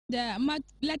ma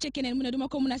laajte keneen mu ne duma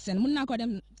ko mun a seen mun naa ko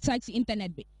dem search si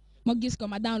internet bi ma gis ko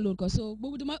ma download ko so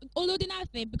boobu duma although dinaa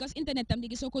fay because internet tam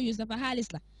léegi soo ko use dafa xaalis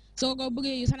la soo ko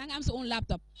bëggee use xanaa nga am sa own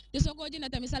laptop te soo ko jënd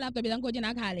tamit sa laptop bi da nga ko jënd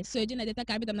ak xaalis soo jënd data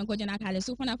card bi tam da nga ko jënd ak xaalis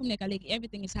so fanaa fu mu nekk léegi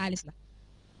everything is xaalis la.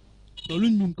 so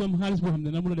luñ mun comme xaalis boo xam ne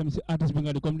na mun a dem si artiste bi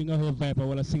nga di comme li nga waxee Viper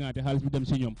wala Singaate xaalis bi dem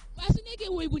si ñoom. waaw su nekkee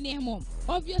woy bu neex moom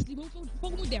obviously moom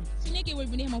foog mu dem su nekkee woy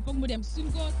bu neex moom foog mu dem suñ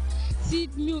ko si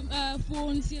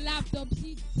phone si laptop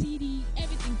si CD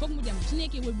everything foog mu dem su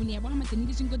nekkee woy bu neex boo xamante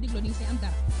ni suñ ko dégloo di nga see am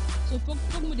dara so foog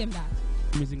mu dem daal.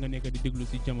 musique nga nekk di déglu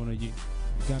si jamono ji.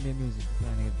 Gambian music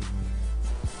laa nekk di déglu.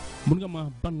 mun nga ma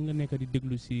ban nga nekk di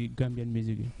déglu si Gambian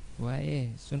music yi.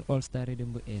 waaye suñ all star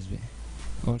rhythm bu ees bi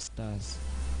all stars.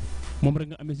 moom rek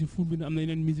nga amee si fuul bi am na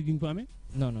yeneen musique yi nga fa amee.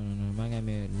 non maa ngi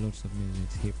amee lots of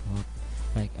music hip hop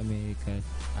like American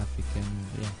African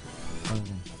yeah all of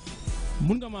them.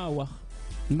 mun nga maa wax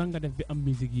nan nga def bi am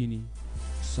musique yii nii.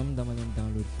 some dama leen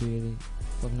download free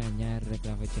foog naa ñaar rek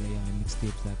laa fa ci la yoo xam ne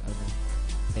mixtapes ak album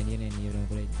seen yeneen yi dama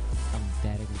ko lay am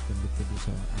directly from the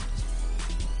producer or artist.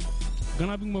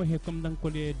 gannaaw bi nga ma waxee comme da nga ko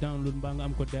dee download mbaa nga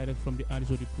am ko direct from the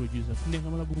artist or the producer fu nekk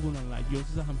ma la bëggoon a laaj yow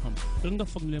si sa xam-xam lan nga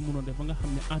foog ne leen mënoon def ba nga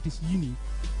xam ne artistes yii nii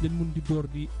leen mun di door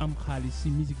di am xaalis si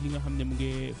musique yi nga xam ne mu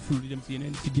ngi ful di dem si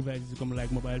yeneen si devices comme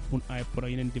like mobile phone iPod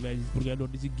yeneen devices pour nga door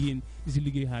di si génn di si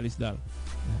liggéey xaalis daal.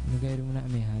 ñu ngay di mën a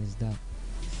amee xaalis daal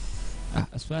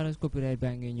as far as copyright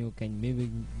baa ngay ñëw kañ maybe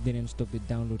dinañ stop di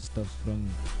download stuff from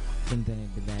internet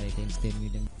bi direct instead ñu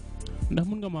dem. ndax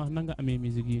mun nga ma wax nan nga amee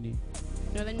musique yii nii.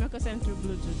 non dañ ma ko send through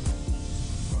Bluetooth.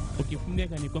 ok fu mu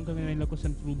nekk nii comme que nañ la ko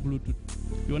send through Bluetooth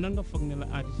yow nan nga foog ne la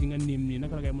artiste yi nga néem nii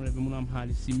naka la ngay mën a def mun a am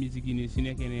xaalis si musique yi nii si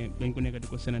nekkee ne dañ ko nekk di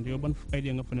ko senante yow ban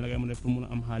idea nga foog ne la ngay mën a def pour mun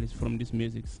a am xaalis from this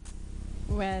music.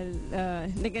 well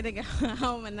dëgg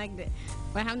xaw ma nag de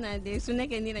waaye xam naa de su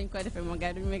nekkee nii lañ ko defee moom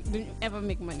gars duñ ever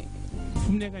make money.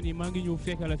 fu mu nekk nii maa ngi ñëw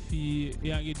fekk la fii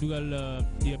yaa ngi dugal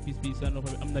earpiece bi sa nopp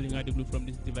bi am na li nga déglu from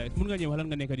this device mun nga ñëw lan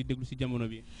nga nekk di déglu si jamono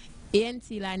bi. ANC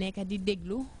laa nekk di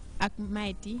déglu ak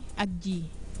Mighty ak G.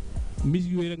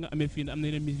 musique yooyu rek nga amee fii am na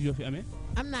yeneen musique yoo fi amee.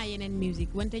 am naa yeneen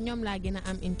musique wante ñoom laa gën a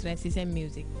am interest ci seen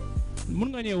musique. mun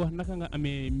nga ñëw wax naka nga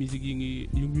amee musique yi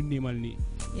yu ñu niimal nii.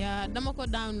 yaa dama ko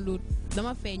download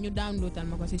dama fay ñu downloadal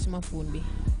ma ko ci suma phone bi.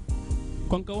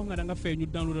 kon ka wax nga da nga fay ñu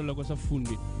downloadal la ko sa phone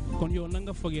bi kon yow nan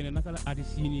nga fogee ne naka la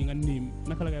artiste yi nii nga niim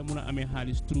naka la ngay mën a amee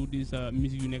xaalis through this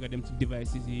musique yu nekk dem ci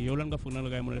devices yi yow lan nga foog naka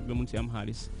la ngay mën a def ba mun ci am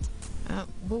xaalis.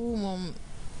 boobu moom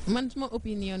man suma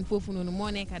opinion foofu noonu moo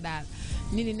nekk daal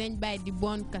nit ñi nañ bàyyi di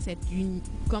bon cassette yu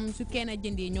comme su kenn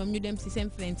jëndee ñoom ñu dem ci seen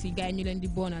friends yi gars yi ñu leen di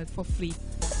bonal for free.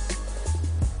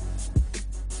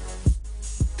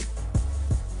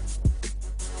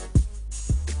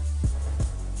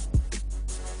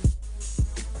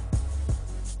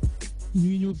 ñu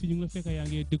ngi ñëw fii ñu ngi la fekk yaa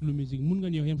ngi déglu musique mun nga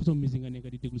ñëw yan façon musique nga nekk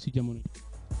di déglu si jamono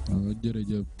yi.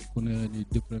 jërëjëf ku ne ni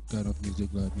different kind of music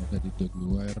la nekk di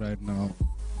déglu waaye right now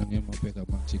da ngeen ma fekk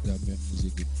man ci Gambian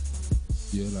music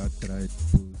yi yow laa try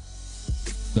to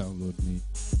download nii.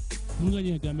 mun nga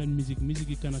ñëw Gambian musique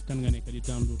yi kan ak kan nga nekk di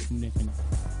download fu mu nekk nii.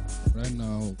 right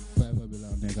now Viper bi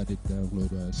laa nekk di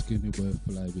download waaye Skinny Boy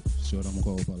Fly bi soo dama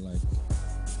ko over like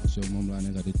so moom laa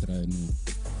nekk di try nii.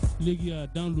 léegi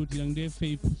download yi nag day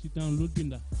fay pour si download bi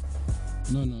ndax.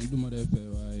 non du ma dee fay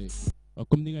waaye.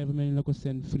 comme ni nga fa mel ni la ko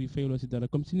seen free fayloo si dara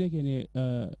comme si nekkee ne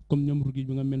comme ñoom rugi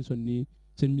bi nga mention nii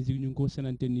seen musique ñu ngi ko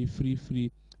senante nii free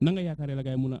na nga yaakaaree la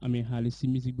gaay mun a amee xaalis si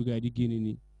musique bi gaay di génne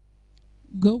nii.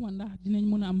 gaw ma ndax dinañ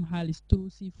mën a am xaalis trop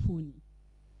si phone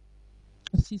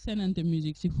yi si senante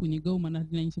musique si phone yi gaw ma ndax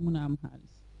dinañ si mën a am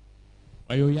xaalis.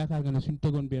 waaye yow yaakaar nga ne suñ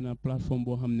tegoon benn plateforme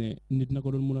boo xam ne nit na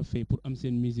ko doon mun a fay pour am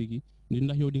seen musique yi nit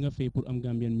ndax yow di nga fay pour am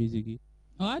Gambian musique yi.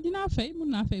 waaw dinaa fay mun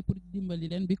naa fay pour dimbali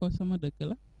leen because sama dëkk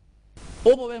la.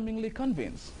 Overwhelmingly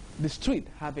convinced, the street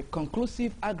have a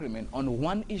conclusive agreement on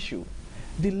one issue,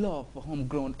 the love for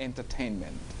homegrown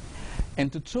entertainment.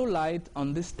 And to throw light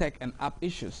on these tech and app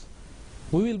issues,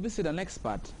 we will visit an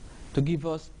expert to give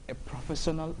us a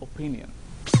professional opinion.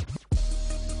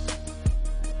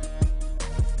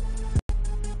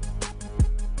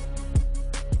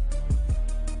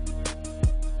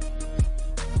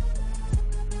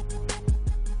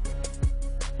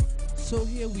 So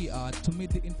here we are to meet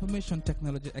the information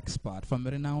technology expert from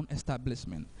a renowned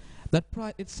establishment that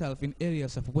prides itself in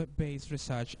areas of web-based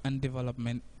research and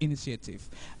development initiative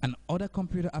and other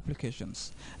computer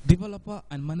applications. Developer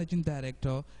and Managing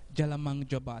Director Jalamang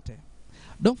Jobate.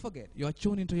 Don't forget, you are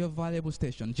tuned into your valuable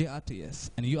station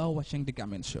GRTS and you are watching The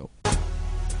Gamin Show.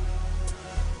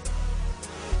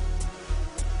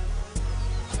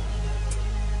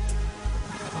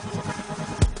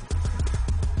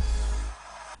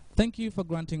 Thank you for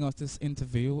granting us this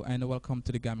interview and welcome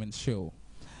to the Gambian Show.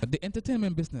 The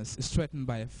entertainment business is threatened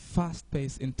by a fast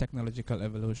pace in technological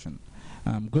evolution.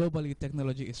 Globally,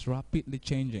 technology is rapidly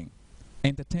changing.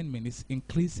 Entertainment is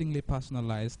increasingly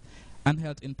personalized and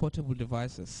held in portable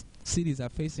devices. CDs are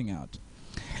phasing out.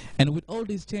 And with all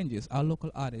these changes, our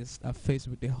local artists are faced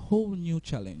with a whole new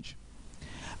challenge.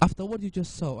 After what you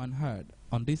just saw and heard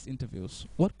on these interviews,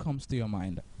 what comes to your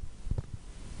mind?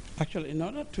 Actually, in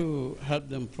order to help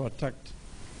them protect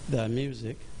their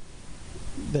music,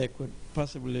 they could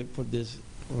possibly put these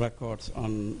records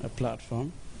on a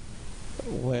platform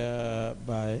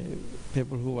whereby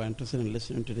people who are interested in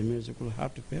listening to the music will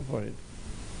have to pay for it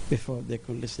before they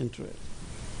can listen to it.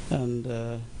 And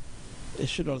it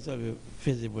should also be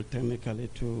feasible technically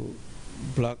to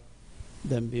block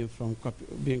them being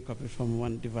copied from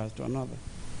one device to another.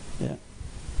 Yeah.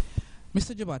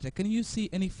 Mr. Jabate, can you see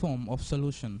any form of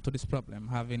solution to this problem,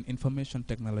 having information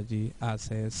technology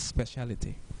as a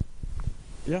specialty?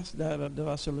 Yes, there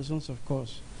are solutions, of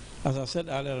course. As I said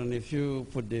earlier, and if you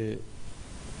put the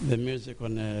music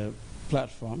on a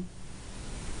platform,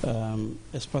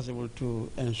 it's possible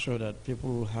to ensure that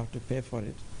people will have to pay for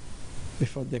it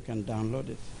before they can download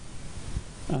it.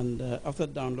 And after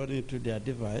downloading it to their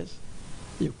device,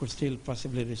 you could still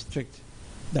possibly restrict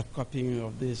the copying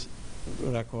of these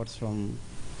records from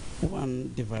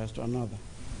one device to another.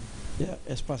 Yeah,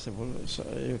 it's possible. So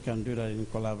you can do that in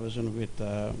collaboration with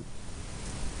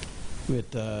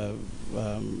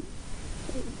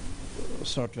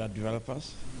software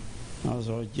developers,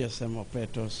 also GSM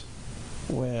operators,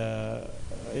 where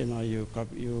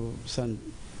you send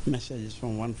messages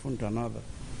from one phone to another.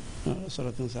 Sort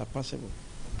of things are possible.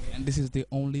 Okay, and this is the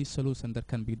only solution that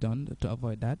can be done to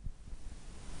avoid that?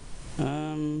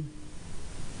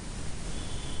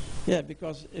 Yeah,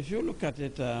 because if you look at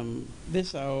it,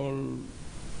 these are all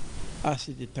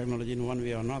ICT technology in one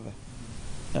way or another.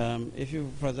 If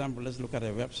you, for example, let's look at a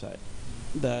website.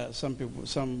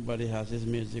 Somebody has his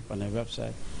music on a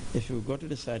website. If you go to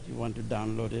the site, you want to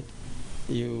download it,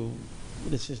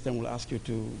 the system will ask you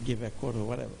to give a code or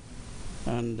whatever.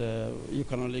 And you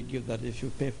can only give that if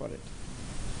you pay for it.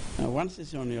 Once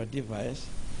it's on your device,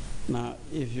 now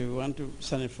if you want to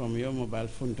send it from your mobile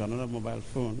phone to another mobile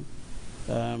phone,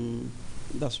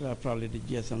 that's where probably the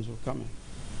GSMs will come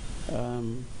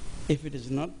in. If it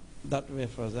is not that way,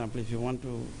 for example, if you want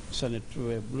to send it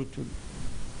through a Bluetooth,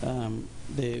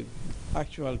 the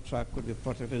actual track could be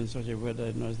protected in such a way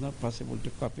that it's not possible to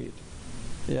copy it.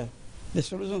 Yeah, the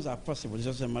solutions are possible. It's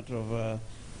just a matter of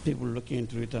people looking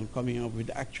into it and coming up with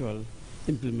actual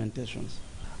implementations.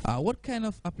 What kind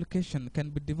of application can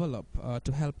be developed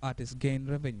to help artists gain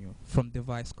revenue from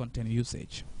device content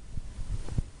usage?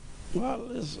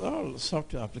 Well, it's all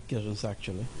software applications,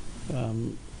 actually.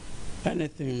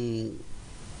 Anything,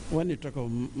 when you talk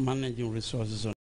of managing resources on